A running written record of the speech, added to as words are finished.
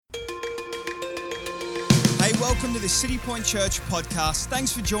welcome to the City Point Church podcast.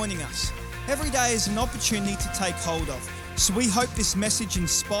 Thanks for joining us. Every day is an opportunity to take hold of, so we hope this message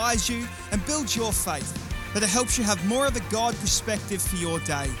inspires you and builds your faith, that it helps you have more of a God perspective for your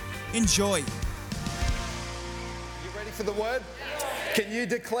day. Enjoy. You ready for the word? Can you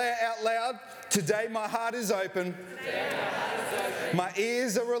declare out loud, today my heart is open, my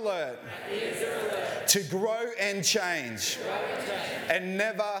ears are alert, to grow and change, and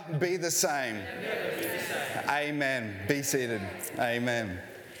never be the same. Amen. Be seated. Amen.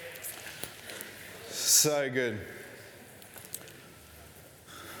 So good.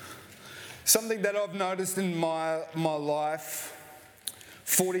 Something that I've noticed in my life,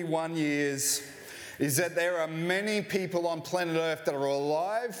 41 years, is that there are many people on planet Earth that are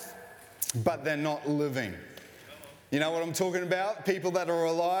alive, but they're not living. You know what I'm talking about? People that are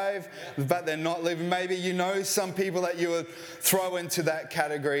alive, but they're not living. Maybe you know some people that you would throw into that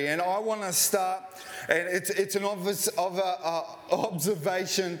category. And I want to start, and it's an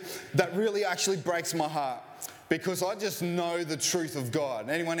observation that really actually breaks my heart, because I just know the truth of God.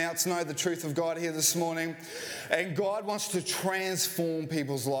 Anyone else know the truth of God here this morning? And God wants to transform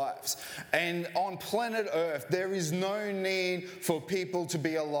people's lives. And on planet Earth, there is no need for people to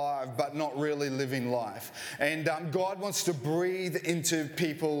be alive but not really living life. And God wants to breathe into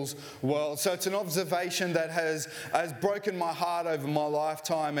people's world. So it's an observation that has broken my heart over my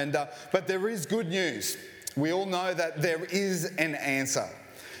lifetime. But there is good news. We all know that there is an answer.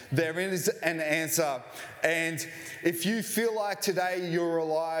 There is an answer. And if you feel like today you're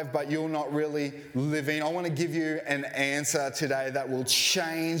alive but you're not really living, I want to give you an answer today that will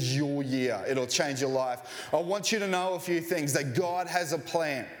change your year. It'll change your life. I want you to know a few things, that God has a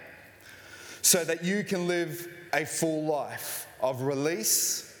plan so that you can live a full life of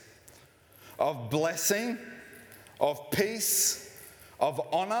release, of blessing, of peace, of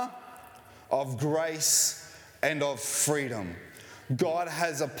honor, of grace, and of freedom. God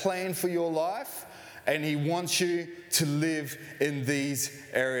has a plan for your life, and He wants you to live in these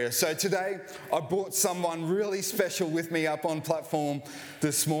areas. So today, I brought someone really special with me up on platform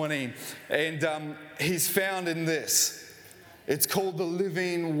this morning, and he's found in this. It's called the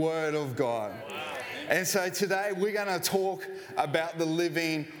living Word of God. And so today, we're going to talk about the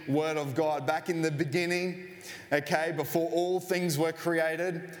living Word of God. Back in the beginning, okay, before all things were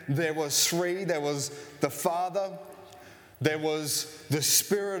created, there was three. There was the Father, there was the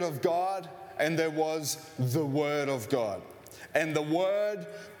Spirit of God, and there was the Word of God. And the Word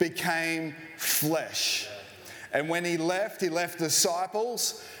became flesh. And when He left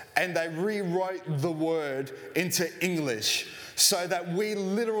disciples, and they rewrote the Word into English so that we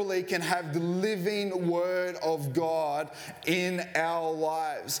literally can have the living Word of God in our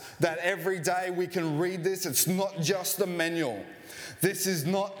lives. That every day we can read this. It's not just a manual. This is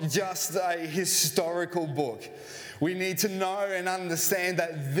not just a historical book. We need to know and understand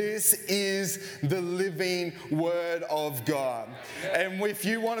that this is the living Word of God. And if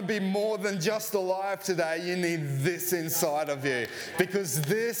you want to be more than just alive today, you need this inside of you, because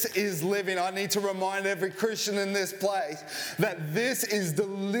this is living. I need to remind every Christian in this place that this is the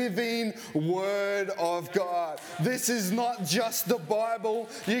living Word of God. This is not just the Bible.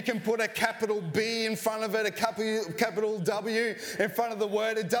 You can put a capital B in front of it, a capital W in front of the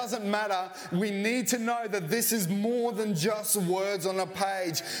word. It doesn't matter. We need to know that this is more than just words on a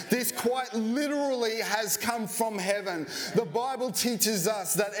page. This quite literally has come from heaven. The Bible teaches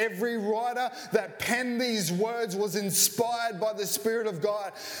us that every writer that penned these words was inspired by the Spirit of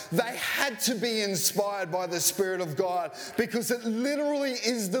God. They had to be inspired by the Spirit of God, because it literally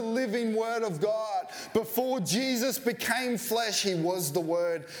is the living Word of God. Before Jesus became flesh, He was the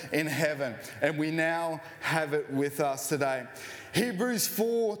Word in heaven, and we now have it with us today. Hebrews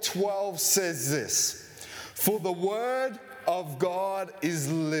 4:12 says this: "For the Word of God is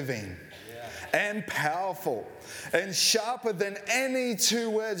living and powerful and sharper than any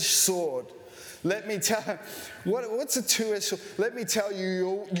two-edged sword." Let me tell you, what's a two-edged sword? Let me tell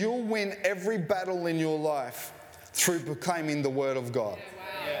you, you'll win every battle in your life through proclaiming the Word of God.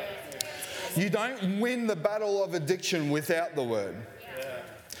 You don't win the battle of addiction without the Word.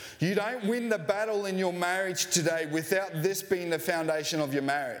 You don't win the battle in your marriage today without this being the foundation of your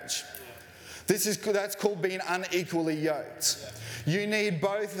marriage. That's called being unequally yoked. You need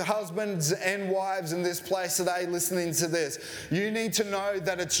both husbands and wives in this place today listening to this. You need to know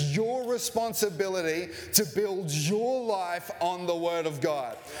that it's your responsibility to build your life on the Word of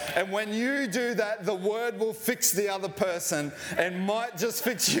God. And when you do that, the Word will fix the other person and might just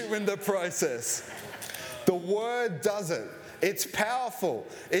fix you in the process. The Word does it. It's powerful.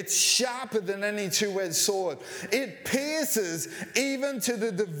 It's sharper than any two-edged sword. It pierces even to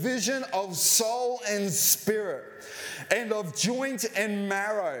the division of soul and spirit, and of joint and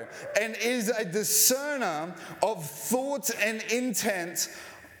marrow, and is a discerner of thoughts and intent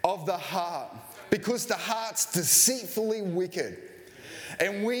of the heart, because the heart's deceitfully wicked.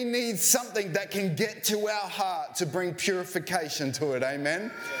 And we need something that can get to our heart to bring purification to it,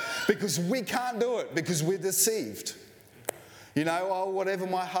 amen? Because we can't do it, because we're deceived. You know, whatever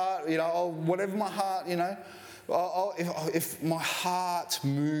my heart, if my heart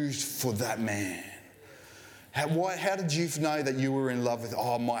moved for that man. How did you know that you were in love with,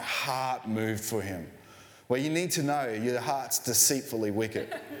 my heart moved for him? Well, you need to know your heart's deceitfully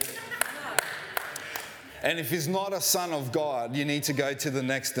wicked. And if he's not a son of God, you need to go to the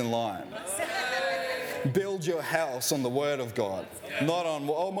next in line. Build your house on the word of God, not on,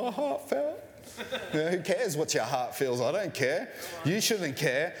 my heart felt. Who cares what your heart feels? I don't care. You shouldn't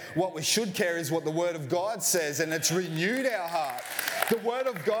care. What we should care is what the Word of God says, and it's renewed our heart. The Word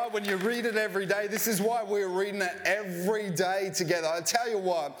of God, when you read it every day, this is why we're reading it every day together. I tell you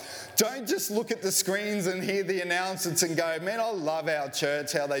what, don't just look at the screens and hear the announcements and go, man, I love our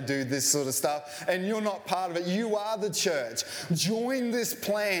church, how they do this sort of stuff, and you're not part of it. You are the church. Join this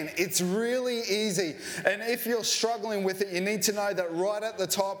plan. It's really easy. And if you're struggling with it, you need to know that right at the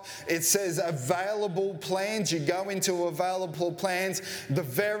top, it says available plans. You go into available plans. The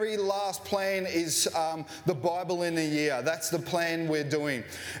very last plan is the Bible in a year. That's the plan we're doing.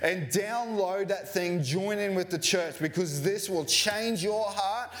 And download that thing, join in with the church, because this will change your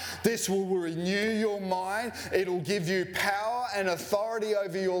heart. This will renew your mind. It'll give you power and authority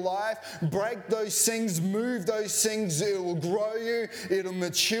over your life. Break those things, move those things. It will grow you. It'll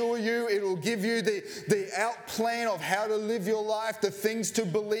mature you. It'll give you the out plan of how to live your life, the things to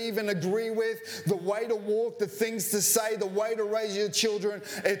believe and agree with, the way to walk, the things to say, the way to raise your children.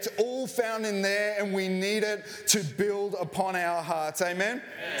 It's all found in there, and we need it to build upon our hearts. Amen?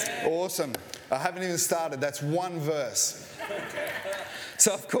 Awesome. I haven't even started. That's one verse.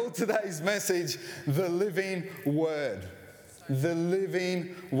 So I've called today's message The Living Word. The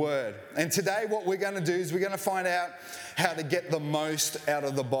Living Word. And today what we're going to do is we're going to find out how to get the most out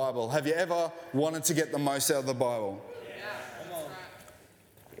of the Bible. Have you ever wanted to get the most out of the Bible?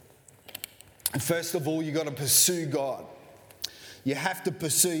 First of all, you've got to pursue God. You have to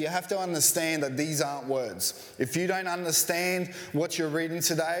pursue. You have to understand that these aren't words. If you don't understand what you're reading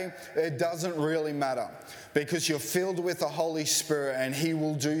today, it doesn't really matter, because you're filled with the Holy Spirit, and He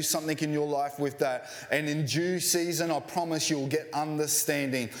will do something in your life with that. And in due season, I promise you'll get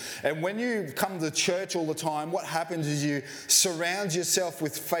understanding. And when you come to church all the time, what happens is you surround yourself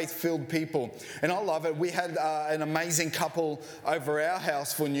with faith-filled people. And I love it. We had an amazing couple over our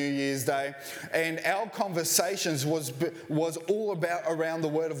house for New Year's Day, and our conversations was all about around the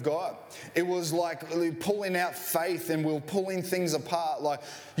Word of God. It was like pulling out faith, and we were pulling things apart. Like,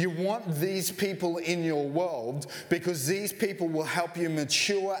 you want these people in your world, because these people will help you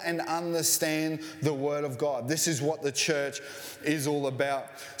mature and understand the Word of God. This is what the church is all about.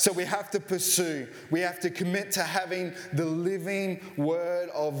 So we have to pursue. We have to commit to having the living Word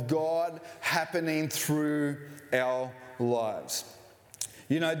of God happening through our lives.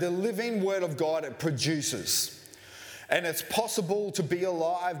 You know, the living Word of God, it produces. And it's possible to be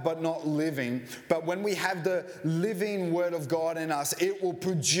alive but not living. But when we have the living Word of God in us, it will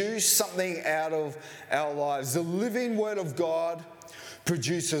produce something out of our lives. The living Word of God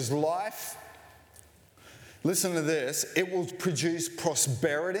produces life. Listen to this. It will produce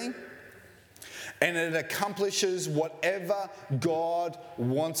prosperity. And it accomplishes whatever God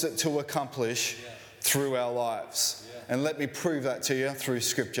wants it to accomplish through our lives. And let me prove that to you through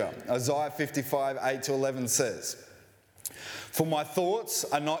Scripture. Isaiah 55, 8-11 says, "For my thoughts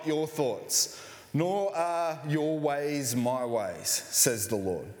are not your thoughts, nor are your ways my ways, says the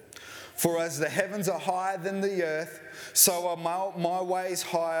Lord. For as the heavens are higher than the earth, so are my ways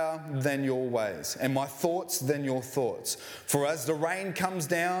higher than your ways, and my thoughts than your thoughts. For as the rain comes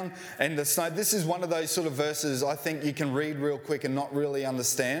down and the snow," this is one of those sort of verses I think you can read real quick and not really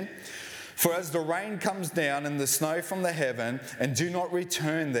understand. "For as the rain comes down and the snow from the heaven, and do not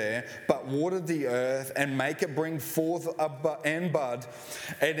return there, but water the earth and make it bring forth and bud,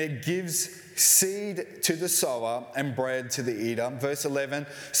 and it gives seed to the sower and bread to the eater." Verse 11,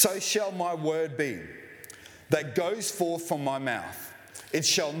 "So shall my word be that goes forth from my mouth. It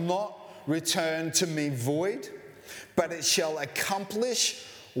shall not return to me void, but it shall accomplish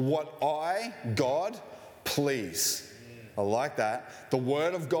what I, God, please." I like that. The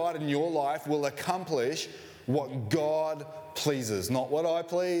word of God in your life will accomplish what God pleases. Not what I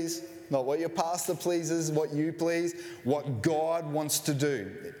please, not what your pastor pleases, what you please, what God wants to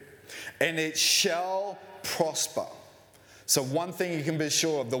do. And it shall prosper. So one thing you can be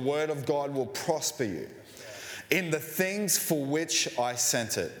sure of, the word of God will prosper you in the things for which I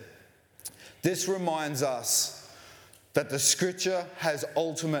sent it. This reminds us that the scripture has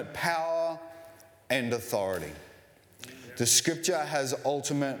ultimate power and authority. The scripture has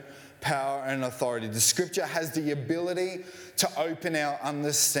ultimate power and authority. The scripture has the ability to open our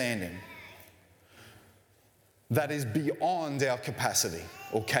understanding that is beyond our capacity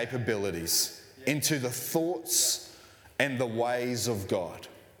or capabilities into the thoughts and the ways of God.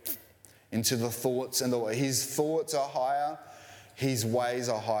 Into the thoughts and the ways. His thoughts are higher, his ways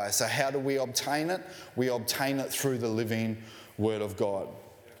are higher. So how do we obtain it? We obtain it through the living word of God.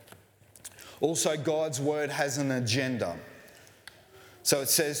 Also, God's word has an agenda. So it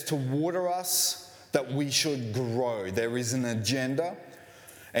says to water us that we should grow. There is an agenda.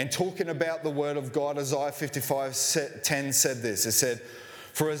 And talking about the word of God, Isaiah 55:10 said this. It said,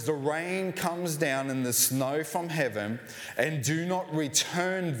 "For as the rain comes down and the snow from heaven, and do not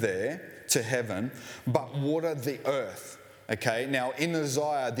return there to heaven, but water the earth." Okay, now in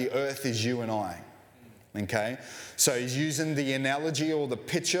Isaiah, the earth is you and I. Okay, so he's using the analogy or the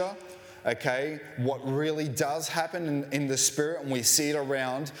picture. Okay, what really does happen in the spirit, and we see it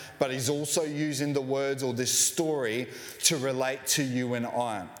around, but he's also using the words or this story to relate to you and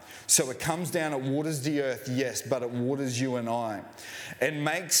I. So it comes down, it waters the earth, yes, but it waters you and I, and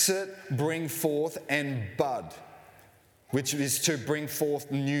makes it bring forth and bud, which is to bring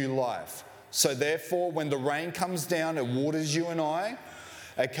forth new life. So therefore, when the rain comes down, it waters you and I,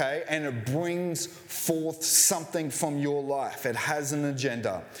 okay, and it brings forth something from your life. It has an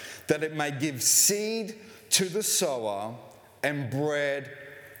agenda, that it may give seed to the sower and bread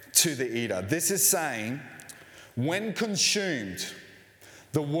to the eater. This is saying, when consumed,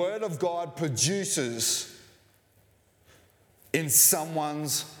 the word of God produces in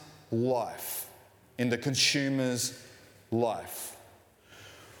someone's life, in the consumer's life.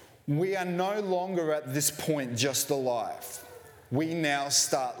 We are no longer at this point just alive. We now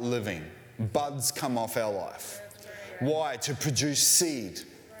start living. Buds come off our life. Why? To produce seed.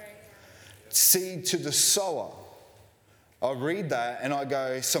 Seed to the sower. I read that and I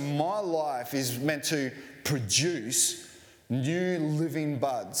go, so my life is meant to produce new living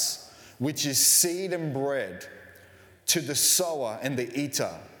buds, which is seed and bread to the sower and the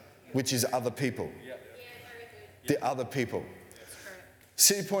eater, which is other people. The other people.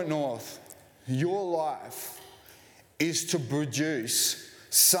 City Point North, your life is to produce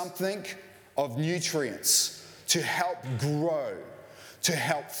something of nutrients to help grow, to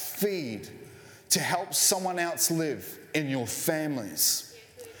help feed, to help someone else live in your families,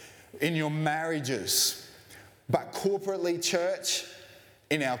 in your marriages, but corporately, church,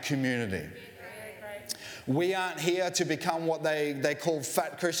 in our community. We aren't here to become what they call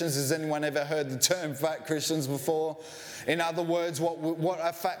fat Christians. Has anyone ever heard the term fat Christians before? In other words, what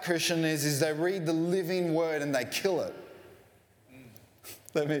a fat Christian is they read the living word and they kill it.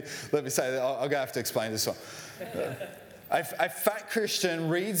 Let me say that. I'm going to have to explain this one. A fat Christian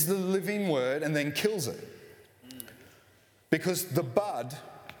reads the living word and then kills it. Because the bud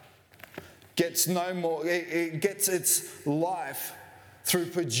gets no more, it gets its life through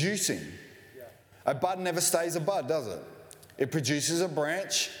producing. A bud never stays a bud, does it? It produces a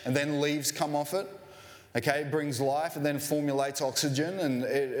branch and then leaves come off it. Okay, it brings life and then formulates oxygen and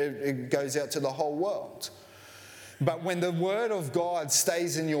it goes out to the whole world. But when the word of God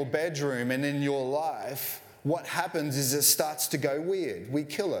stays in your bedroom and in your life, what happens is it starts to go weird. We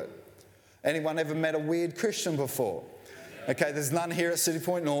kill it. Anyone ever met a weird Christian before? Okay, there's none here at City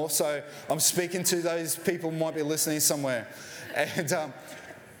Point North, so I'm speaking to those people who might be listening somewhere. And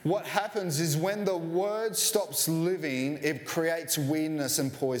what happens is when the word stops living, it creates weirdness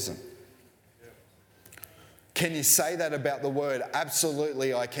and poison. Can you say that about the word?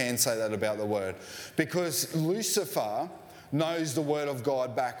 Absolutely, I can say that about the word. Because Lucifer knows the word of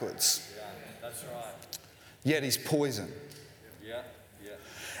God backwards. Yeah, that's right. Yet he's poison. Yeah.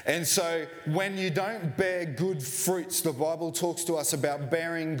 And so when you don't bear good fruits, the Bible talks to us about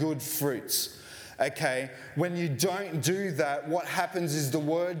bearing good fruits. Okay, when you don't do that, what happens is the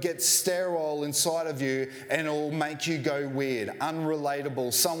word gets sterile inside of you and it'll make you go weird,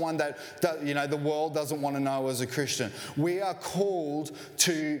 unrelatable, someone that the world doesn't want to know as a Christian. We are called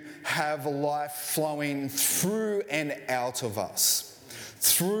to have life flowing through and out of us.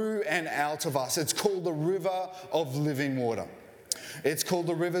 Through and out of us. It's called the river of living water. It's called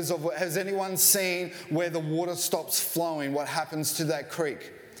the rivers of... Has anyone seen where the water stops flowing? What happens to that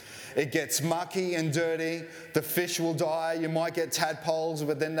creek? It gets mucky and dirty. The fish will die. You might get tadpoles,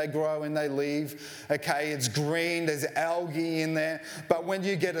 but then they grow and they leave. Okay, it's green. There's algae in there. But when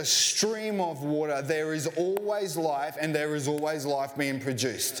you get a stream of water, there is always life, and there is always life being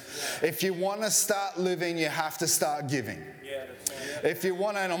produced. If you want to start living, you have to start giving. If you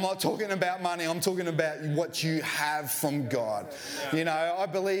want to, and I'm not talking about money, I'm talking about what you have from God. You know, I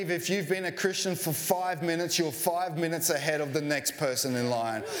believe if you've been a Christian for 5 minutes, you're 5 minutes ahead of the next person in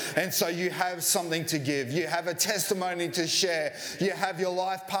line. And so you have something to give. You have a testimony to share. You have your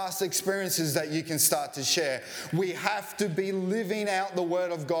life past experiences that you can start to share. We have to be living out the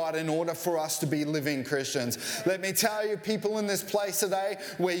Word of God in order for us to be living Christians. Let me tell you, people in this place today,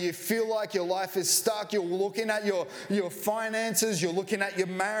 where you feel like your life is stuck, you're looking at your finances, you're looking at your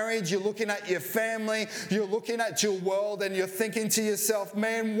marriage, you're looking at your family, you're looking at your world, and you're thinking to yourself,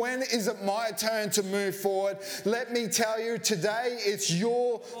 man, when is it my turn to move forward? Let me tell you, today it's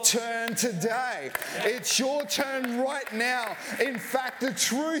your turn today. It's your turn right now. In fact, the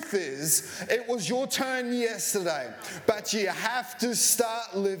truth is, it was your turn yesterday, but you have to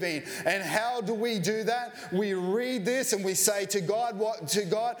start living. And how do we do that? We read this and we say to God,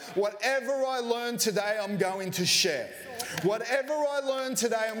 whatever I learn today, I'm going to share. Whatever I learn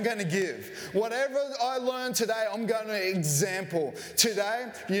today, I'm going to give. Whatever I learn today, I'm going to example. Today,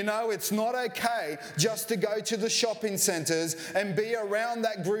 you know, it's not okay just to go to the shopping centres and be around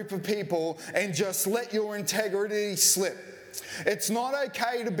that group of people and just let your integrity slip. It's not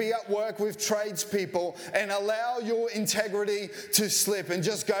okay to be at work with tradespeople and allow your integrity to slip and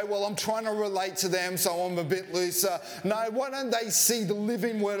just go, well, I'm trying to relate to them, so I'm a bit looser. No, why don't they see the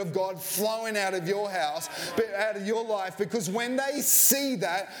living Word of God flowing out of your house, out of your life? Because when they see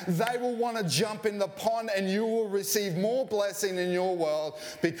that, they will want to jump in the pond, and you will receive more blessing in your world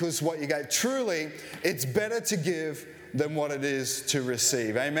because what you gave. Truly, it's better to give than what it is to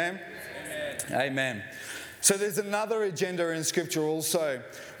receive. Amen? Amen. Amen. So there's another agenda in Scripture also,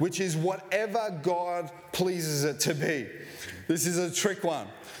 which is whatever God pleases it to be. This is a trick one.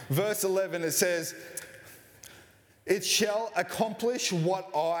 Verse 11, it says, it shall accomplish what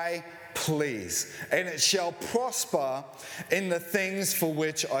I please, and it shall prosper in the things for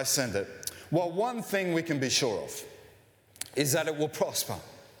which I send it. Well, one thing we can be sure of is that it will prosper.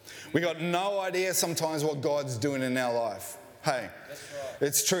 We got no idea sometimes what God's doing in our life. Hey, that's right.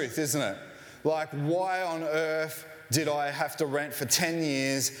 It's truth, isn't it? Like, why on earth did I have to rent for 10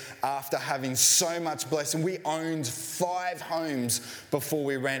 years after having so much blessing? We owned 5 homes before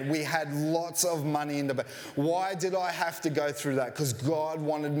we rent. We had lots of money in the bank. Why did I have to go through that? Because God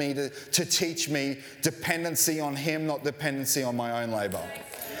wanted me to teach me dependency on Him, not dependency on my own labour.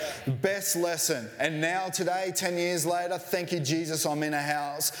 Best lesson. And now today, 10 years later, thank you, Jesus, I'm in a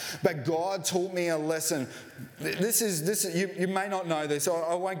house. But God taught me a lesson. You may not know this.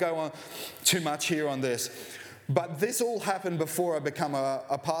 I won't go on too much here on this. But this all happened before I became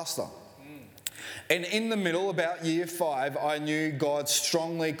a pastor. And in the middle, about year 5, I knew God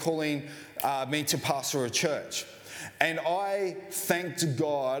strongly calling me to pastor a church. And I thanked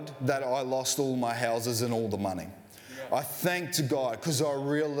God that I lost all my houses and all the money. I thanked God because I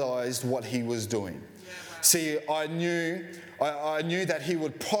realised what He was doing. See, I knew that He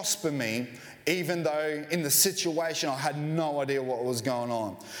would prosper me, even though in the situation I had no idea what was going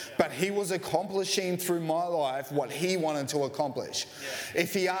on. But He was accomplishing through my life what He wanted to accomplish.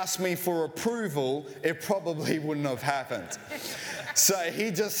 If He asked me for approval, it probably wouldn't have happened. So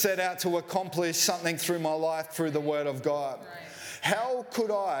He just set out to accomplish something through my life through the Word of God. How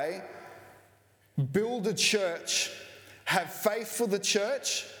could I build a church, have faith for the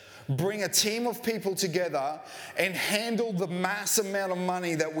church, bring a team of people together and handle the mass amount of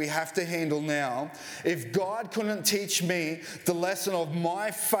money that we have to handle now, if God couldn't teach me the lesson of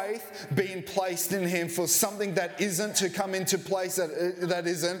my faith being placed in Him for something that isn't to come into place that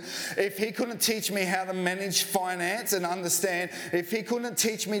isn't, if He couldn't teach me how to manage finance and understand, if He couldn't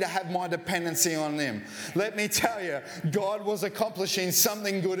teach me to have my dependency on Him, let me tell you, God was accomplishing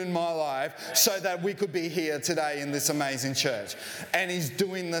something good in my life so that we could be here today in this amazing church. And He's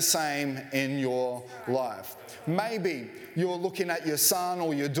doing the same in your life. Maybe you're looking at your son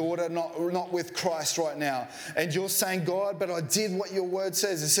or your daughter not with Christ right now, and you're saying, God, but I did what your word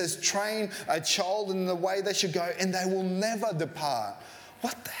says. It says, train a child in the way they should go and they will never depart.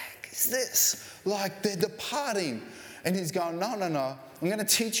 What the heck is this? Like, they're departing. And He's going, no. I'm going to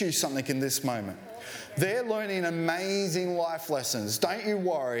teach you something in this moment. They're learning amazing life lessons. Don't you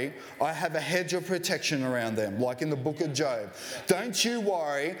worry, I have a hedge of protection around them, like in the book of Job. Don't you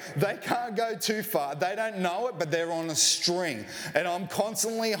worry, they can't go too far. They don't know it, but they're on a string, and I'm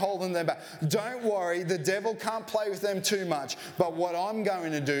constantly holding them back. Don't worry, the devil can't play with them too much, but what I'm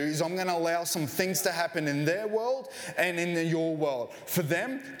going to do is I'm going to allow some things to happen in their world and in your world, for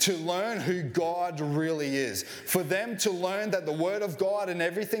them to learn who God really is, for them to learn that the Word of God and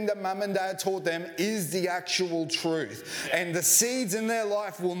everything that Mum and Dad taught them is the actual truth. And the seeds in their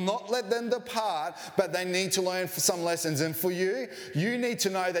life will not let them depart, but they need to learn some lessons. And for you, you need to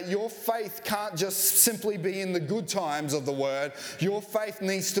know that your faith can't just simply be in the good times of the Word. Your faith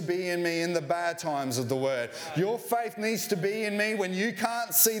needs to be in me in the bad times of the Word. Your faith needs to be in me when you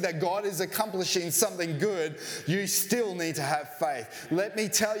can't see that God is accomplishing something good. You still need to have faith. Let me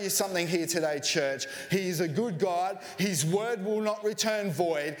tell you something here today, church. He is a good God. His Word will not return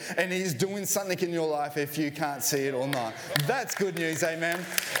void, and He is doing something in your life if you can't see it or not. That's good news, amen.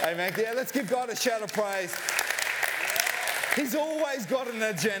 Amen. Yeah, let's give God a shout of praise. He's always got an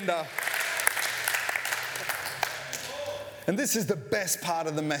agenda. And this is the best part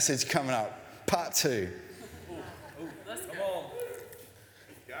of the message coming up, part 2.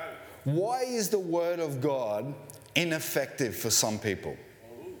 Why is the Word of God ineffective for some people?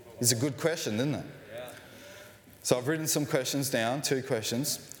 It's a good question, isn't it? So I've written some questions down, 2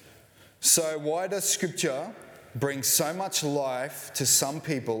 questions. So why does Scripture bring so much life to some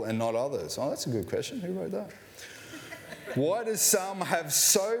people and not others? Oh, that's a good question. Who wrote that? Why does some have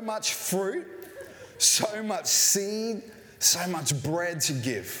so much fruit, so much seed, so much bread to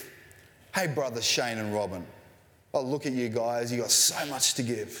give? Hey, brothers Shane and Robin. Oh, look at you guys. You got so much to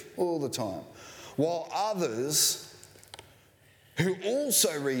give all the time. While others who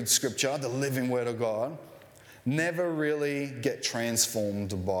also read Scripture, the living Word of God, never really get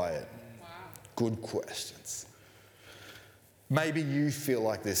transformed by it. Wow. Good questions. Maybe you feel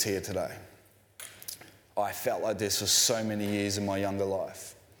like this here today. I felt like this for so many years in my younger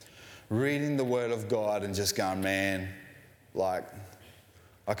life. Reading the Word of God and just going, man, like,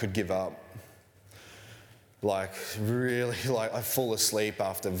 I could give up. Like, really, like, I fall asleep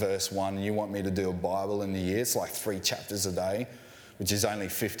after verse 1 and you want me to do a Bible in the year. It's like 3 chapters a day, which is only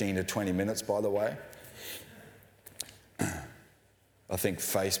 15 to 20 minutes, by the way. I think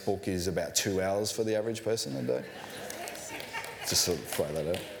Facebook is about 2 hours for the average person a day. Just sort of throw that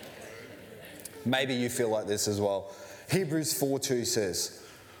out. Maybe you feel like this as well. Hebrews 4:2 says,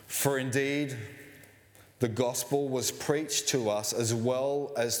 "For indeed the gospel was preached to us as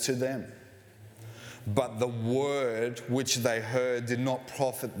well as to them. But the word which they heard did not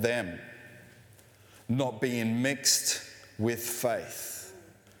profit them, not being mixed with faith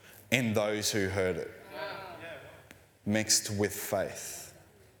in those who heard it." Mixed with faith.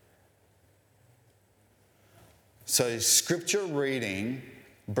 So Scripture reading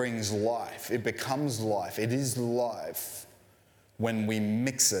brings life. It becomes life. It is life when we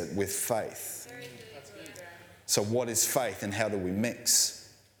mix it with faith. So what is faith and how do we mix?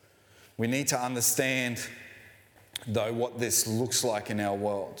 We need to understand, though, what this looks like in our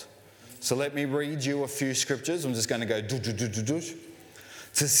world. So let me read you a few scriptures. I'm just going to go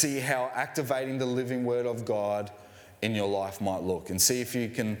to see how activating the living Word of God in your life might look, and see if you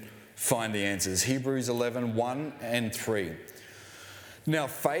can find the answers. Hebrews 11:1 and 3. "Now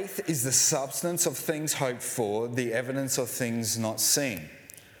faith is the substance of things hoped for, the evidence of things not seen.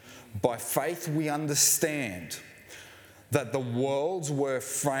 By faith we understand that the worlds were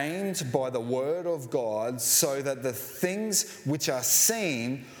framed by the word of God, so that the things which are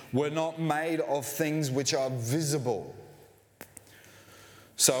seen were not made of things which are visible."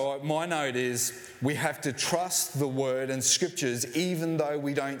 So my note is, we have to trust the Word and Scriptures even though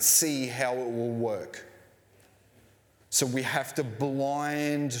we don't see how it will work. So we have to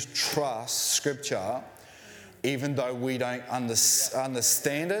blind trust Scripture even though we don't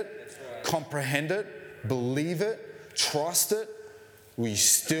understand it, comprehend it, believe it, trust it. We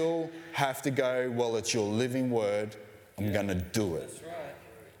still have to go, well, it's your living Word. I'm going to do it. That's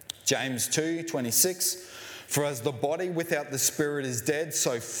right. James 2:26. "For as the body without the spirit is dead,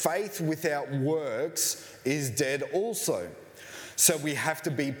 so faith without works is dead also." So we have to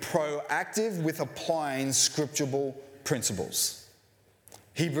be proactive with applying scriptural principles.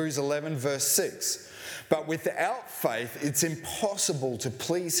 Hebrews 11 verse 6. "But without faith it's impossible to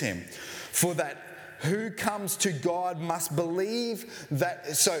please him. For that who comes to God must believe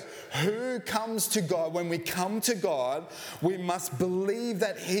that..." So who comes to God? When we come to God, we must believe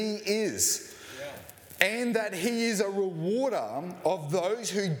that he is. And that he is a rewarder of those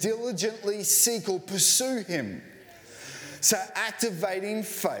who diligently seek or pursue him. So activating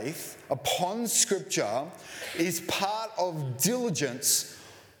faith upon Scripture is part of diligence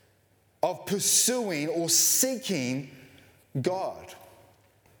of pursuing or seeking God.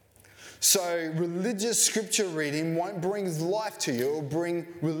 So religious Scripture reading won't bring life to you, it will bring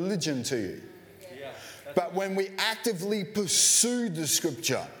religion to you. But when we actively pursue the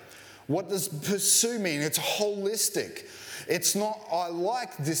Scripture, what does pursue mean? It's holistic. It's not, I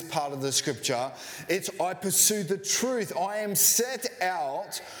like this part of the Scripture. It's, I pursue the truth. I am set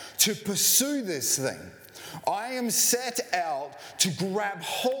out to pursue this thing. I am set out to grab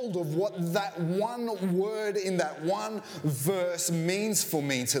hold of what that one word in that one verse means for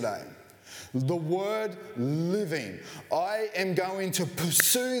me today. The word living. I am going to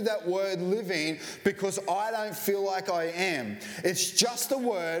pursue that word living because I don't feel like I am. It's just a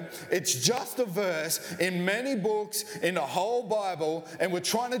word, it's just a verse in many books in the whole Bible, and we're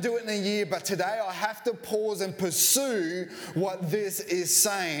trying to do it in a year, but today I have to pause and pursue what this is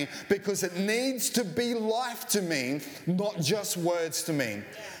saying because it needs to be life to me, not just words to me.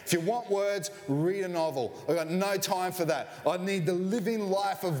 If you want words, read a novel. I've got no time for that. I need the living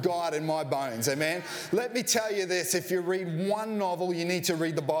life of God in my bones. Amen? Let me tell you this. If you read one novel, you need to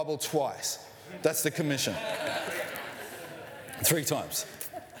read the Bible twice. That's the commission. 3 times.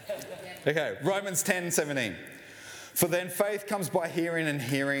 Okay, Romans 10:17. For then faith comes by hearing, and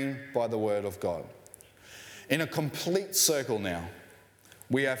hearing by the word of God. In a complete circle now,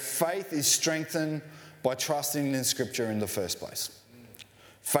 we have faith is strengthened by trusting in Scripture in the first place.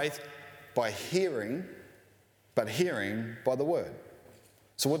 Faith by hearing, but hearing by the word.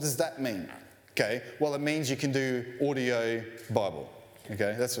 So what does that mean? Okay, well, it means you can do audio Bible.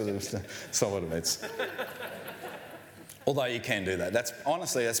 Okay, that's not what it means. Although you can do that. That's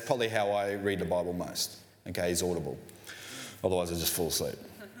probably how I read the Bible most. Okay, is audible. Otherwise I just fall asleep.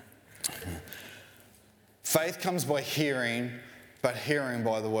 Faith comes by hearing, but hearing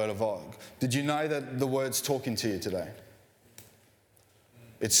by the word of God. Did you know that the word's talking to you today?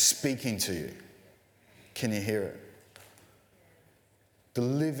 It's speaking to you. Can you hear it? The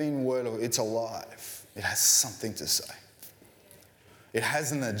living word of it's alive. It has something to say. It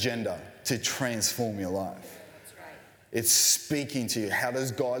has an agenda to transform your life. That's right. It's speaking to you. How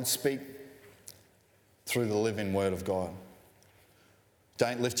does God speak? Through the living word of God.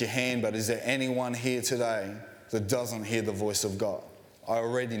 Don't lift your hand, but is there anyone here today that doesn't hear the voice of God? I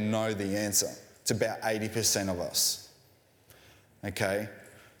already know the answer. It's about 80% of us. Okay?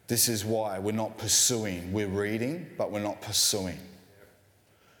 This is why we're not pursuing. We're reading, but we're not pursuing.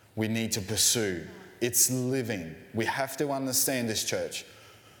 We need to pursue. It's living. We have to understand this, church.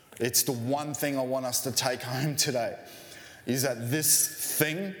 It's the one thing I want us to take home today, is that this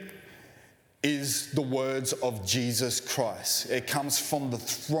thing is the words of Jesus Christ. It comes from the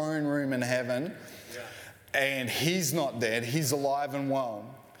throne room in heaven, and he's not dead. He's alive and well.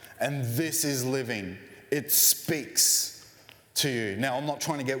 And this is living. It speaks to you. Now, I'm not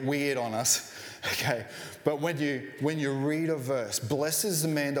trying to get weird on us, okay? But when you read a verse, blessed is the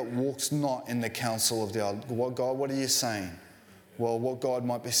man that walks not in the counsel of the other. Well, God, what are you saying? Well, what God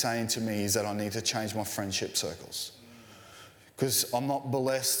might be saying to me is that I need to change my friendship circles. Because I'm not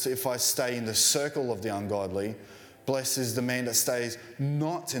blessed if I stay in the circle of the ungodly. Blessed is the man that stays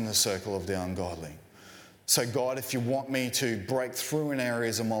not in the circle of the ungodly. So God, if you want me to break through in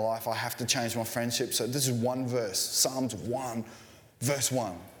areas of my life, I have to change my friendship. So this is one verse, Psalms 1, verse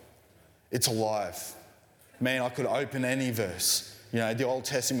 1. It's alive. Man, I could open any verse. You know, the Old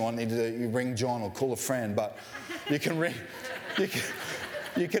Testament, I needed to ring John or call a friend, but you can ring,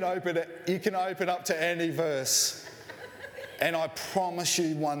 you can open it. You can open up to any verse, and I promise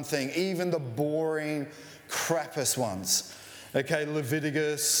you one thing: even the boring, crappiest ones, okay,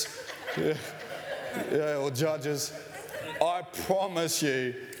 Leviticus. Or Judges, I promise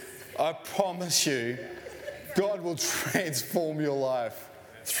you, God will transform your life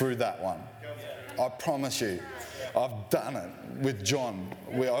through that one. I promise you. I've done it with John.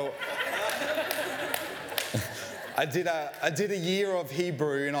 I did a year of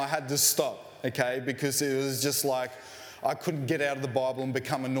Hebrew and I had to stop, okay, because it was just like I couldn't get out of the Bible and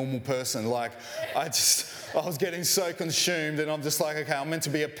become a normal person. Like, I was getting so consumed, and I'm just like, okay, I'm meant to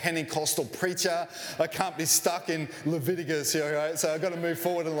be a Pentecostal preacher. I can't be stuck in Leviticus here, right? So I've got to move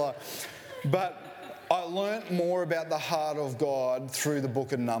forward in life. But I learnt more about the heart of God through the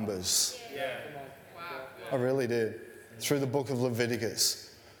book of Numbers. Yeah. Wow. I really did. Through the book of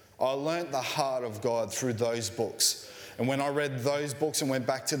Leviticus. I learnt the heart of God through those books. And when I read those books and went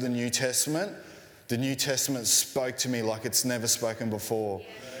back to the New Testament spoke to me like it's never spoken before.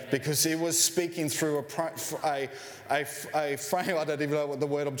 Because it was speaking through a frame, I don't even know what the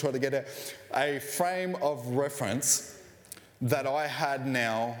word I'm trying to get at, a frame of reference that I had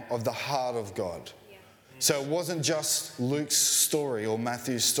now of the heart of God. So it wasn't just Luke's story or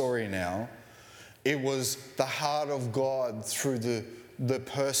Matthew's story now. It was the heart of God through the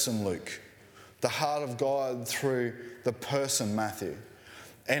person Luke. The heart of God through the person Matthew.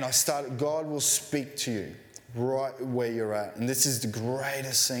 And God will speak to you right where you're at. And this is the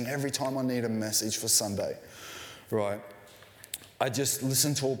greatest thing. Every time I need a message for Sunday, right, I just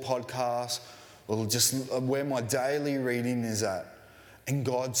listen to a podcast or just where my daily reading is at. And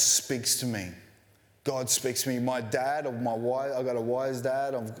God speaks to me. God speaks to me. My dad, I've got a wise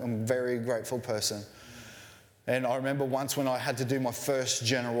dad. I'm a very grateful person. And I remember once when I had to do my first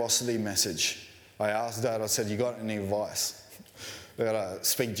generosity message, I asked Dad, I said, you got any advice? I got to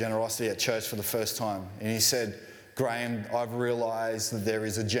speak generosity at church for the first time. And he said, Graeme, I've realised that there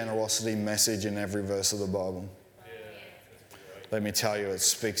is a generosity message in every verse of the Bible. Let me tell you, it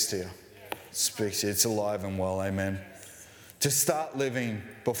speaks to you. It speaks to you. It's alive and well, amen. To start living,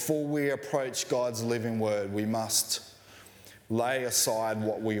 before we approach God's living word, we must lay aside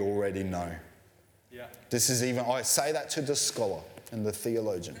what we already know. Yeah. I say that to the scholar and the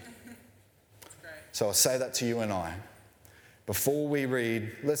theologian. So I say that to you and I. Before we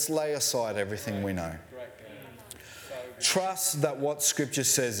read, let's lay aside everything we know. Trust that what Scripture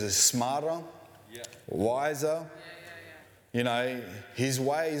says is smarter, wiser. You know, His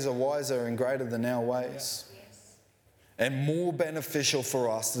ways are wiser and greater than our ways. And more beneficial for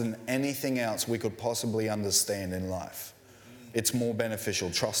us than anything else we could possibly understand in life. It's more beneficial.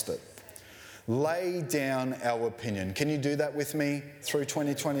 Trust it. Lay down our opinion. Can you do that with me through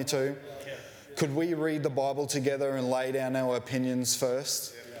 2022? Could we read the Bible together and lay down our opinions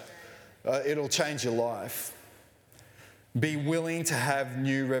first? It'll change your life. Be willing to have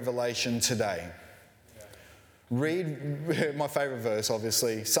new revelation today. Read my favourite verse,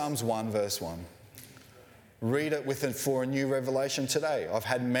 obviously, Psalms 1, verse 1. Read it for a new revelation today. I've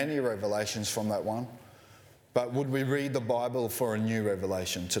had many revelations from that one. But would we read the Bible for a new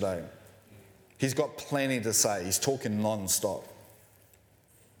revelation today? He's got plenty to say. He's talking non-stop.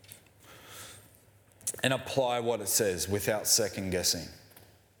 And apply what it says without second guessing.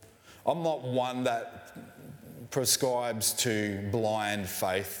 I'm not one that prescribes to blind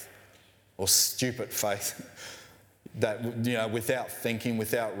faith or stupid faith. That, you know, without thinking,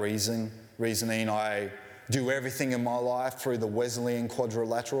 without reasoning, I do everything in my life through the Wesleyan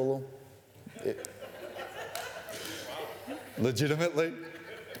quadrilateral. Legitimately.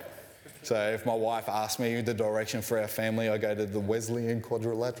 So if my wife asks me the direction for our family, I go to the Wesleyan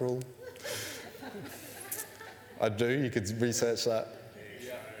quadrilateral. I do. You could research that.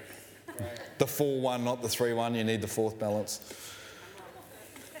 The 4-1, not the 3-1. You need the fourth balance.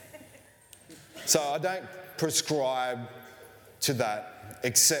 So I don't prescribe to that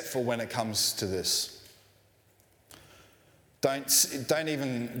except for when it comes to this. Don't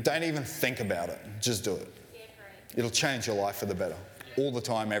even think about it. Just do it. It'll change your life for the better. All the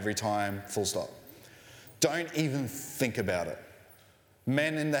time, every time, full stop. Don't even think about it.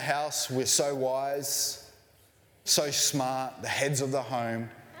 Men in the house, we're so wise, so smart, the heads of the home.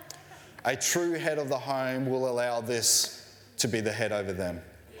 A true head of the home will allow this to be the head over them.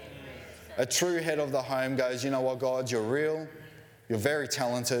 A true head of the home goes, you know what, God, you're real. You're very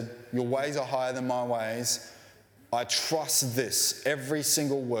talented. Your ways are higher than my ways. I trust this. Every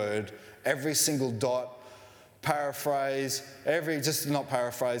single word, every single dot, paraphrase, not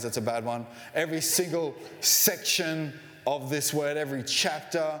paraphrase, that's a bad one. Every single section of this word, every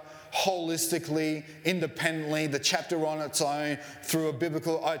chapter, holistically, independently, the chapter on its own, through a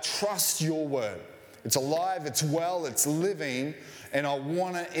biblical, I trust your word. It's alive, it's well, it's living, and I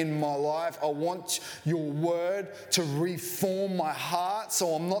want it in my life. I want your word to reform my heart so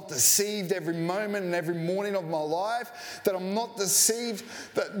I'm not deceived every moment and every morning of my life, that I'm not deceived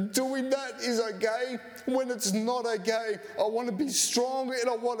that doing that is okay when it's not okay. I want to be strong and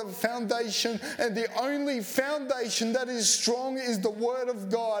I want a foundation, and the only foundation that is strong is the word of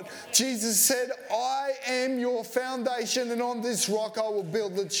God. Jesus said, I am your foundation, and on this rock I will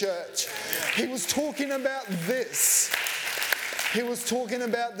build the church. He was talking about this. He was talking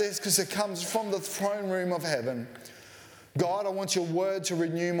about this because it comes from the throne room of heaven. God, I want your word to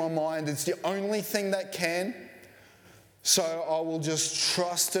renew my mind. It's the only thing that can. So I will just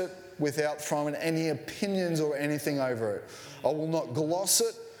trust it without throwing any opinions or anything over it. I will not gloss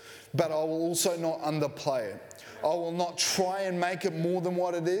it but I will also not underplay it. I will not try and make it more than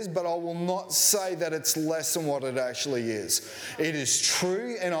what it is, but I will not say that it's less than what it actually is. It is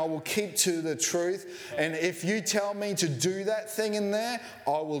true, and I will keep to the truth. And if you tell me to do that thing in there,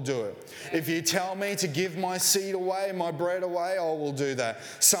 I will do it. If you tell me to give my seed away, my bread away, I will do that.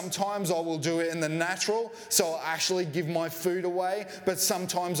 Sometimes I will do it in the natural, so I'll actually give my food away, but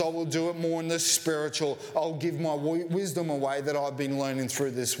sometimes I will do it more in the spiritual. I'll give my wisdom away that I've been learning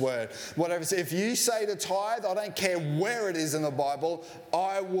through this word. Whatever. If you say to tithe, I don't care where it is in the Bible,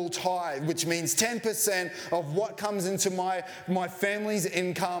 I will tithe, which means 10% of what comes into my family's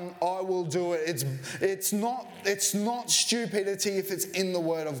income, I will do it. It's not stupidity if it's in the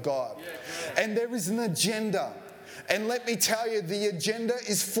Word of God. And there is an agenda. And let me tell you, the agenda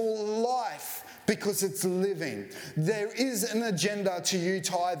is for life because it's living. There is an agenda to you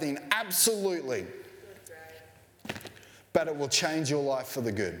tithing, absolutely. But it will change your life for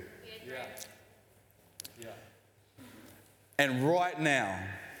the good. And right now,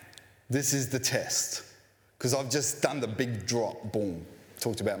 this is the test. Because I've just done the big drop, boom,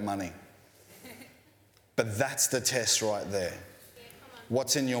 talked about money. But that's the test right there.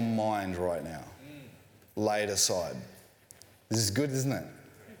 What's in your mind right now? Lay it aside. This is good, isn't it?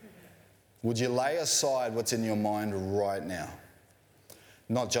 Would you lay aside what's in your mind right now?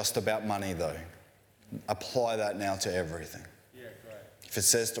 Not just about money, though. Apply that now to everything. Yeah, great. If it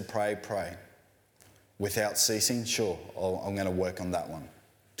says to pray, pray. Without ceasing, sure, I'm going to work on that one.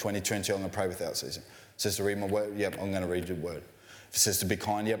 2020, I'm going to pray without ceasing. It says to read my word, yep, I'm going to read your word. If it says to be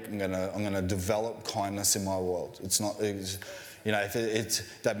kind, yep, I'm going to develop kindness in my world. That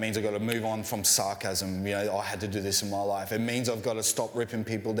means I've got to move on from sarcasm. I had to do this in my life. It means I've got to stop ripping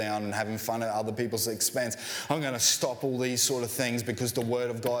people down and having fun at other people's expense. I'm going to stop all these sort of things because the Word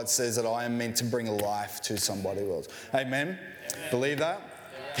of God says that I am meant to bring life to somebody else. Amen? Believe that?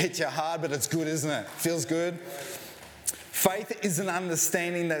 Hits you hard, but it's good, isn't it? Feels good. Faith is an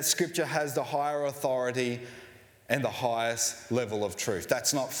understanding that Scripture has the higher authority and the highest level of truth.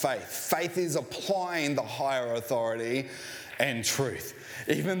 That's not faith. Faith is applying the higher authority and truth,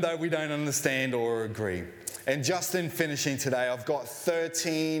 even though we don't understand or agree. And just in finishing today, I've got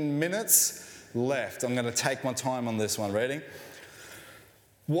 13 minutes left. I'm going to take my time on this one. Ready?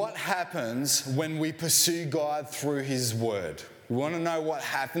 What happens when we pursue God through His Word? You want to know what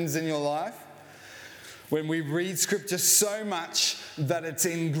happens in your life? When we read Scripture so much that it's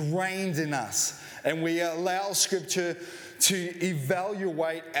ingrained in us and we allow Scripture to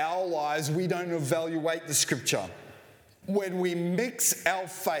evaluate our lives, we don't evaluate the Scripture. When we mix our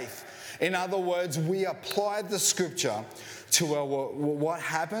faith, in other words, we apply the Scripture to our, what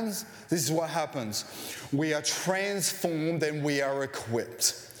happens? This is what happens. We are transformed and we are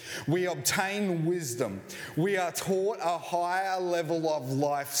equipped. We obtain wisdom. We are taught a higher level of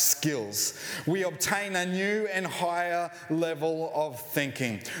life skills. We obtain a new and higher level of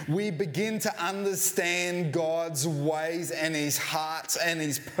thinking. We begin to understand God's ways and His heart and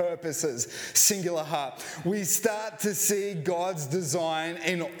His purposes, singular heart. We start to see God's design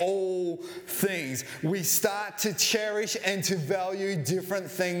in all things. We start to cherish and to value different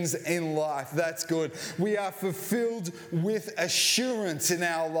things in life. That's good. We are fulfilled with assurance in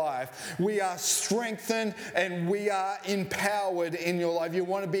our life. We are strengthened and we are empowered in your life. You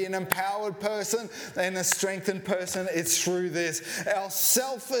want to be an empowered person and a strengthened person? It's through this. Our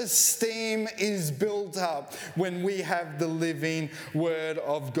self-esteem is built up when we have the living Word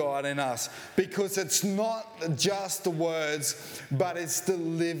of God in us, because it's not just the words, but it's the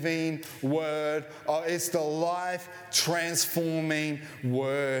living Word. It's the life-transforming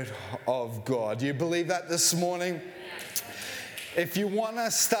Word of God. Do you believe that this morning? If you want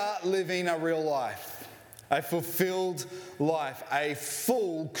to start living a real life, a fulfilled life, a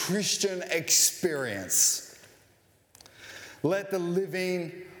full Christian experience, let the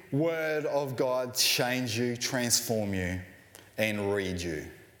living Word of God change you, transform you, and read you.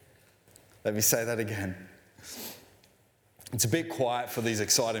 Let me say that again. It's a bit quiet for these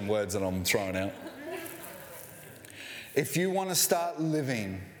exciting words that I'm throwing out. If you want to start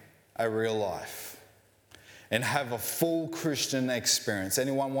living a real life, and have a full Christian experience.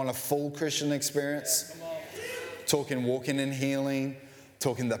 Anyone want a full Christian experience? Talking walking in healing,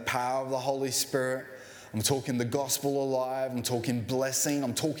 talking the power of the Holy Spirit. I'm talking the gospel alive. I'm talking blessing.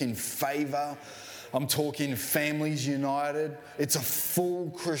 I'm talking favor. I'm talking families united. It's a full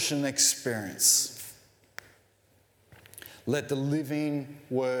Christian experience. Let the living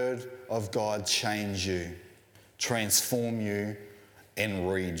Word of God change you, transform you, and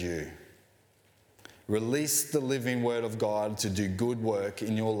read you. Release the living Word of God to do good work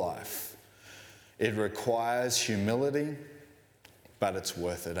in your life. It requires humility. but it's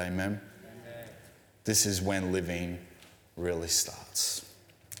worth it, amen? This is when living really starts.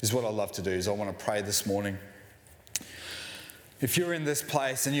 This is what I love to do, is I want to pray this morning. If you're in this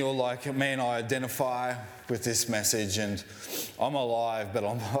place and you're like, man, I identify with this message and I'm alive,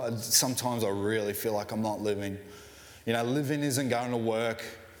 but sometimes I really feel like I'm not living. You know, living isn't going to work,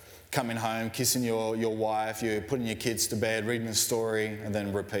 coming home, kissing your wife, you're putting your kids to bed, reading a story, and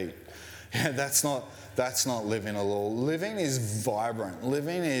then repeat. Yeah, that's not living at all. Living is vibrant.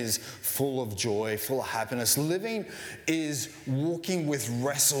 Living is full of joy, full of happiness. Living is walking with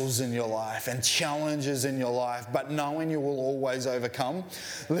wrestles in your life and challenges in your life, but knowing you will always overcome.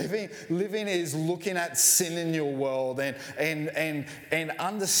 Living is looking at sin in your world and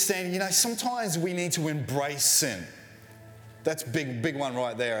understanding, you know, sometimes we need to embrace sin. That's big one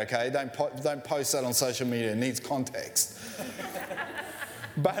right there, okay? Don't post that on social media. It needs context.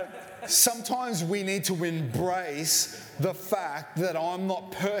 But sometimes we need to embrace the fact that I'm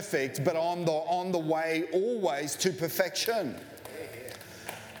not perfect, but I'm on the way always to perfection.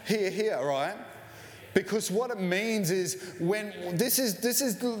 Here, right? Because what it means is when this is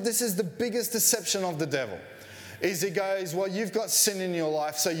the biggest deception of the devil, is he goes, well, you've got sin in your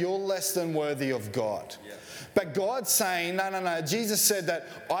life, so you're less than worthy of God. Yeah. But God's saying, no. Jesus said that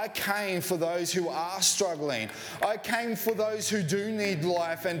I came for those who are struggling. I came for those who do need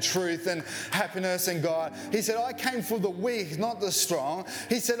life and truth and happiness and God. He said, I came for the weak, not the strong.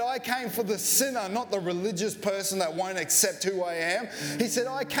 He said, I came for the sinner, not the religious person that won't accept who I am. He said,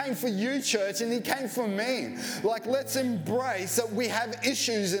 I came for you, church, and he came for me. Like, let's embrace that we have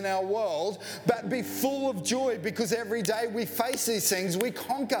issues in our world, but be full of joy, because every day we face these things, we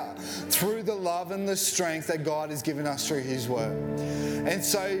conquer through the love and the strength that God has given us through his word. And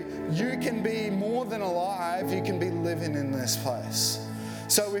so you can be more than alive, you can be living in this place.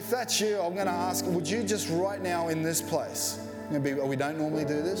 So if that's you, I'm going to ask, would you just right now in this place, we don't normally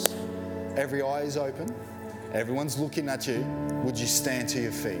do this, every eye is open, everyone's looking at you, would you stand to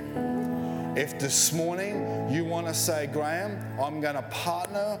your feet? If this morning you want to say, Graeme, I'm going to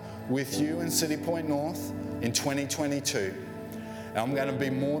partner with you in City Point North in 2022, and I'm going to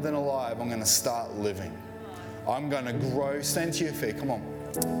be more than alive, I'm going to start living. I'm going to grow. Stand to your feet. Come on.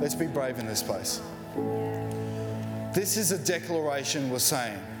 Let's be brave in this place. This is a declaration we're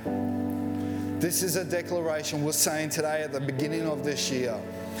saying. This is a declaration we're saying today at the beginning of this year.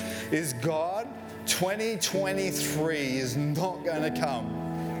 Is God, 2023 is not going to come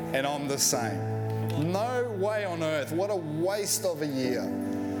and I'm the same. No way on earth. What a waste of a year.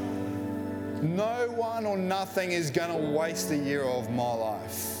 No one or nothing is going to waste a year of my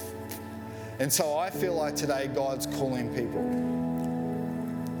life. And so I feel like today God's calling people.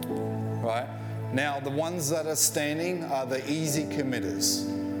 Right? Now, the ones that are standing are the easy committers.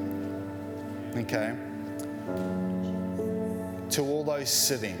 Okay? To all those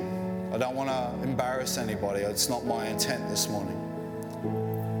sitting, I don't want to embarrass anybody. It's not my intent this morning.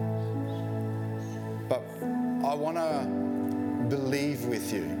 But I want to believe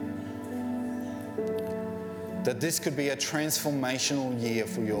with you that this could be a transformational year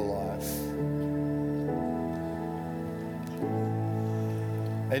for your life.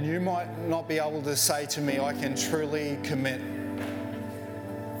 And you might not be able to say to me, I can truly commit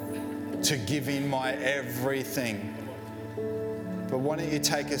to giving my everything. But why don't you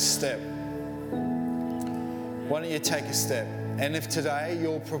take a step? Why don't you take a step? And if today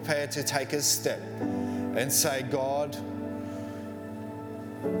you're prepared to take a step and say, God,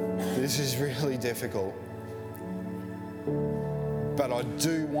 this is really difficult, but I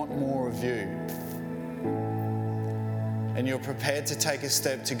do want more of you. And you're prepared to take a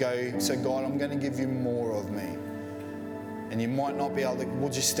step to go, so God, I'm going to give you more of me. And you might not be able to,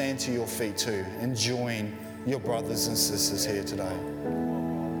 would you stand to your feet too and join your brothers and sisters here today?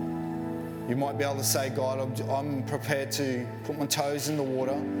 You might be able to say, God, I'm prepared to put my toes in the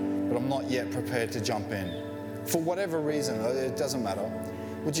water, but I'm not yet prepared to jump in. For whatever reason, it doesn't matter.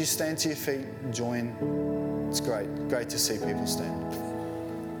 Would you stand to your feet and join? It's great to see people stand.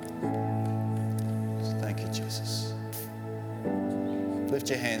 Thank you, Jesus. Lift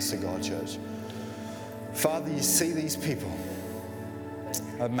your hands to God, church. Father, you see these people.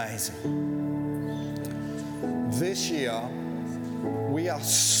 Amazing. This year, we are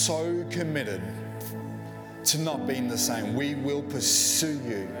so committed to not being the same. We will pursue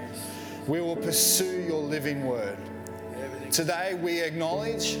you. We will pursue your living word. Today, we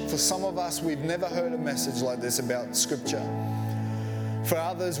acknowledge, for some of us, we've never heard a message like this about Scripture. For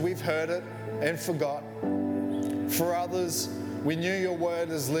others, we've heard it and forgot. For others, we knew your word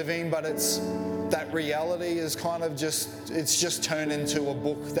is living, but that reality is kind of it's just turned into a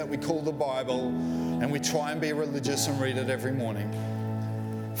book that we call the Bible, and we try and be religious and read it every morning.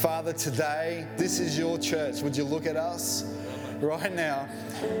 Father, today, this is your church. Would you look at us right now?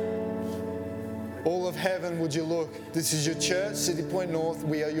 All of heaven, would you look? This is your church, City Point North.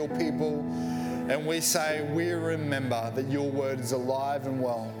 We are your people. And we say, we remember that your word is alive and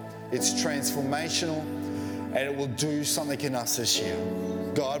well. It's transformational, and it will do something in us this year.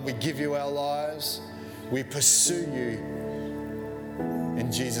 God, we give you our lives. We pursue you.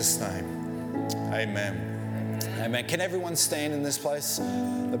 In Jesus' name, amen. Amen. Can everyone stand in this place?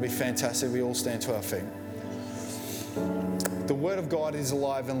 That'd be fantastic. We all stand to our feet. The word of God is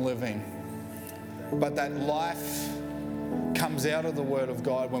alive and living. But that life comes out of the word of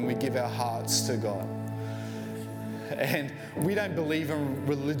God when we give our hearts to God. And we don't believe in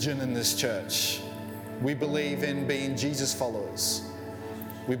religion in this church. We believe in being Jesus followers.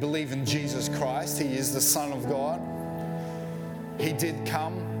 We believe in Jesus Christ. He is the Son of God. He did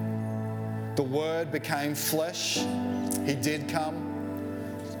come. The Word became flesh. He did come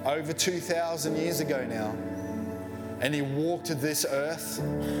over 2,000 years ago now. And He walked to this earth.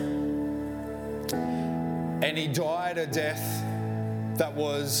 And He died a death that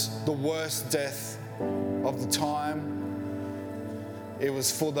was the worst death of the time. It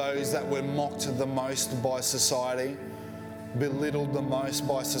was for those that were mocked the most by society, belittled the most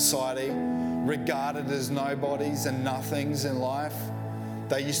by society, regarded as nobodies and nothings in life.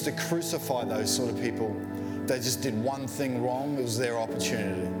 They used to crucify those sort of people. They just did one thing wrong. It was their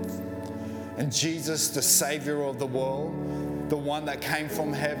opportunity. And Jesus, the Savior of the world, the one that came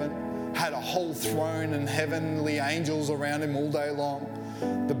from heaven, had a whole throne and heavenly angels around him all day long.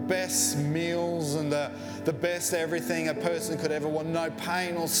 The best meals and the best everything a person could ever want. No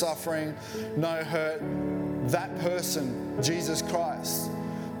pain or suffering, no hurt. That person, Jesus Christ,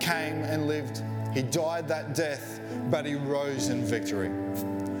 came and lived. He died that death, but He rose in victory.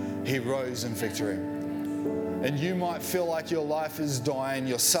 He rose in victory. And you might feel like your life is dying,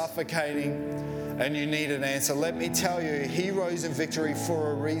 you're suffocating, and you need an answer. Let me tell you, He rose in victory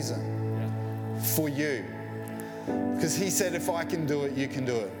for a reason. For you. Because He said, if I can do it, you can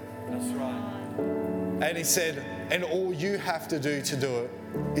do it. That's right. And He said, and all you have to do it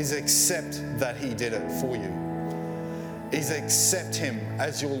is accept that He did it for you. Is accept Him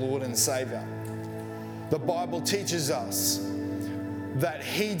as your Lord and Savior. The Bible teaches us that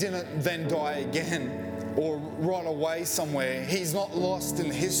He didn't then die again or rot away somewhere. He's not lost in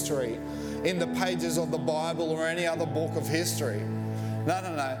history, in the pages of the Bible or any other book of history.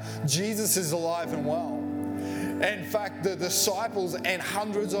 No. Jesus is alive and well. In fact, the disciples and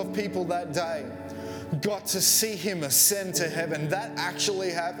hundreds of people that day got to see Him ascend to heaven. That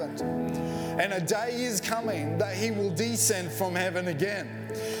actually happened. And a day is coming that He will descend from heaven again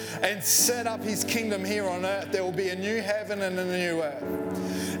and set up His kingdom here on earth. There will be a new heaven and a new earth.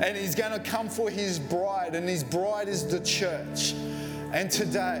 And He's going to come for His bride, and His bride is the church. And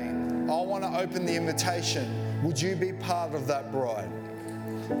today, I want to open the invitation. Would you be part of that bride?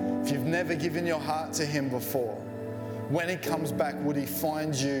 If you've never given your heart to Him before, when He comes back, would He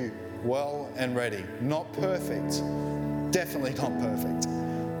find you well and ready? Not perfect. Definitely not perfect.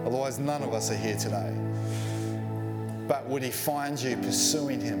 Otherwise, none of us are here today. But would He find you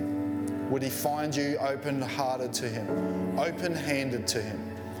pursuing Him? Would He find you open-hearted to Him? Open-handed to Him?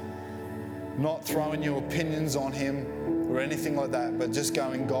 Not throwing your opinions on Him or anything like that, but just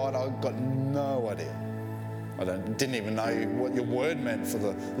going, God, I've got no idea. Didn't even know what your word meant for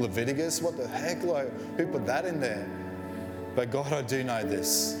the Leviticus. What the heck? Who put that in there? But God, I do know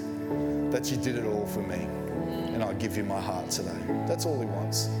this, that you did it all for me. And I give you my heart today. That's all He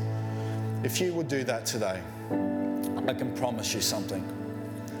wants. If you would do that today, I can promise you something.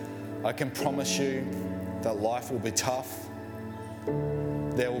 I can promise you that life will be tough.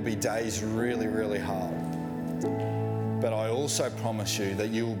 There will be days really, really hard. But I also promise you that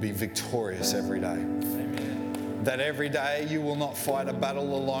you will be victorious every day. Amen. That every day you will not fight a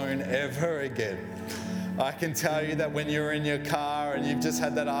battle alone ever again. I can tell you that when you're in your car and you've just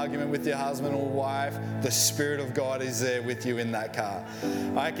had that argument with your husband or wife, the Spirit of God is there with you in that car.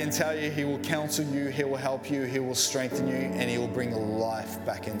 I can tell you He will counsel you, He will help you, He will strengthen you, and He will bring life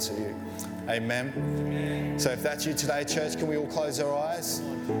back into you. Amen. Amen. So if that's you today, church, can we all close our eyes?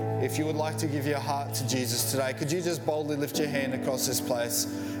 If you would like to give your heart to Jesus today, could you just boldly lift your hand across this place?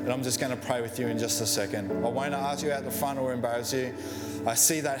 And I'm just going to pray with you in just a second. I won't ask you out the front or embarrass you. I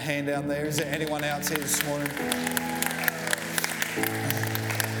see that hand down there. Is there anyone else here this morning?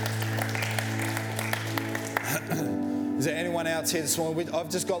 Is there anyone else here this morning?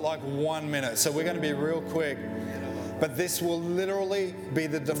 I've just got like 1 minute, so we're going to be real quick. But this will literally be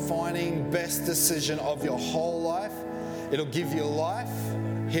the defining best decision of your whole life. It'll give you life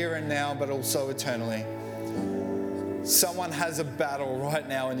here and now, but also eternally. someone has a battle right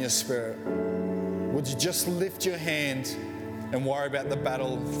now in your spirit, would you just lift your hand and worry about the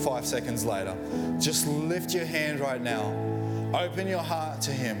battle 5 seconds later? Just lift your hand right now. Open your heart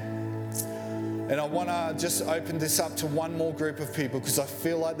to Him. And I want to just open this up to one more group of people, because I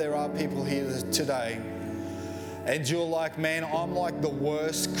feel like there are people here today and you're like, man, I'm like the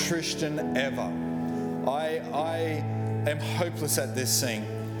worst Christian ever. I am hopeless at this thing.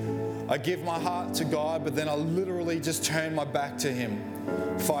 I give my heart to God, but then I literally just turn my back to Him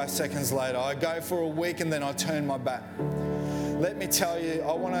 5 seconds later. I go for a week and then I turn my back. Let me tell you,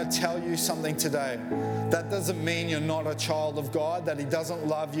 I want to tell you something today. That doesn't mean you're not a child of God, that He doesn't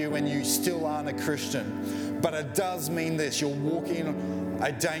love you and you still aren't a Christian. But it does mean this: you're walking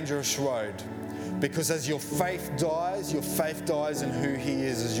a dangerous road. Because as your faith dies in who He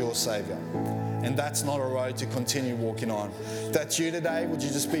is as your Saviour. And that's not a road to continue walking on. If that's you today, would you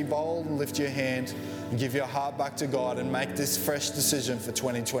just be bold and lift your hand and give your heart back to God and make this fresh decision for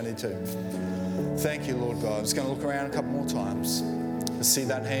 2022? Thank you, Lord God. I'm just going to look around a couple more times. I see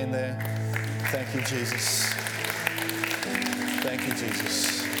that hand there. Thank you, Jesus. Thank you,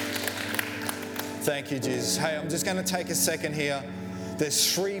 Jesus. Thank you, Jesus. Hey, I'm just going to take a second here.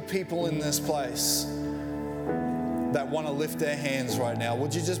 There's 3 people in this place that want to lift their hands right now.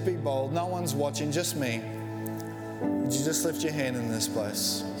 Would you just be bold? No one's watching, just me. Would you just lift your hand in this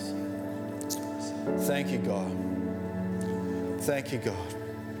place? Thank you, God. Thank you, God.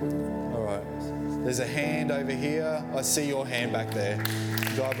 All right. There's a hand over here. I see your hand back there.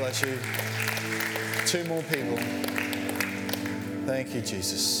 God bless you. 2 more people. Thank you,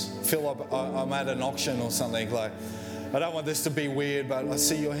 Jesus. I feel like I'm at an auction or something. Like, I don't want this to be weird, but I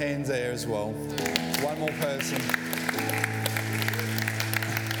see your hands there as well. 1 more person.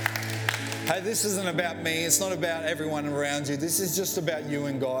 Hey, this isn't about me. It's not about everyone around you. This is just about you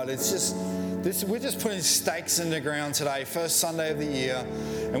and God. It's just this. We're just putting stakes in the ground today, first Sunday of the year,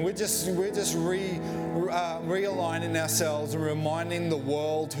 and we're just realigning ourselves and reminding the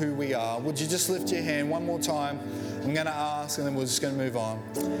world who we are. Would you just lift your hand 1 more time? I'm going to ask, and then we're just going to move on.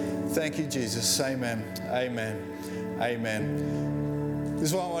 Thank you, Jesus. Amen. Amen. Amen. This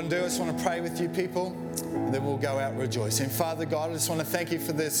is what I want to do. I just want to pray with you people, and then we'll go out rejoicing. Father God, I just want to thank you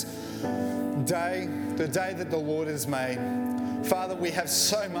for this day, the day that the Lord has made. Father, we have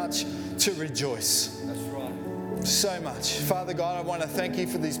so much to rejoice. That's right. So much. Father God, I want to thank you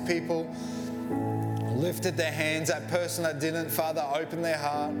for these people who lifted their hands. That person that didn't, Father, open their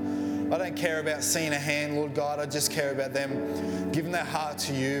heart. I don't care about seeing a hand, Lord God. I just care about them giving their heart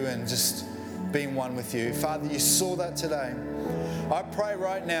to you and just being one with you. Father, you saw that today. I pray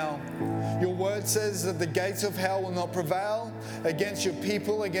right now, your word says that the gates of hell will not prevail against your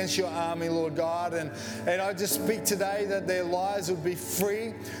people, against your army, Lord God. And I just speak today that their lives would be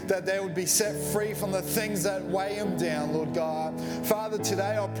free, that they would be set free from the things that weigh them down, Lord God. Father,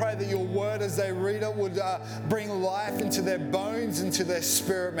 today I pray that your word as they read it would bring life into their bones, into their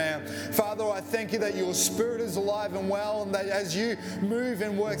spirit, man. Father, I thank you that your spirit is alive and well, and that as you move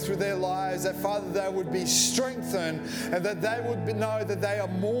and work through their lives, that Father, they would be strengthened and that they would know that they are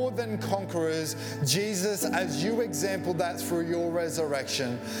more than conquerors, Jesus, as you exampled that through your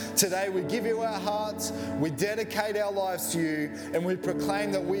resurrection. Today we give you our hearts, we dedicate our lives to you, and we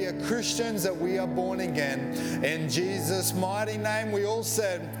proclaim that we are Christians, that we are born again. In Jesus' mighty name we all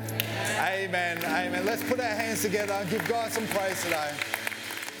said, Amen. Amen. Let's put our hands together and give God some praise today.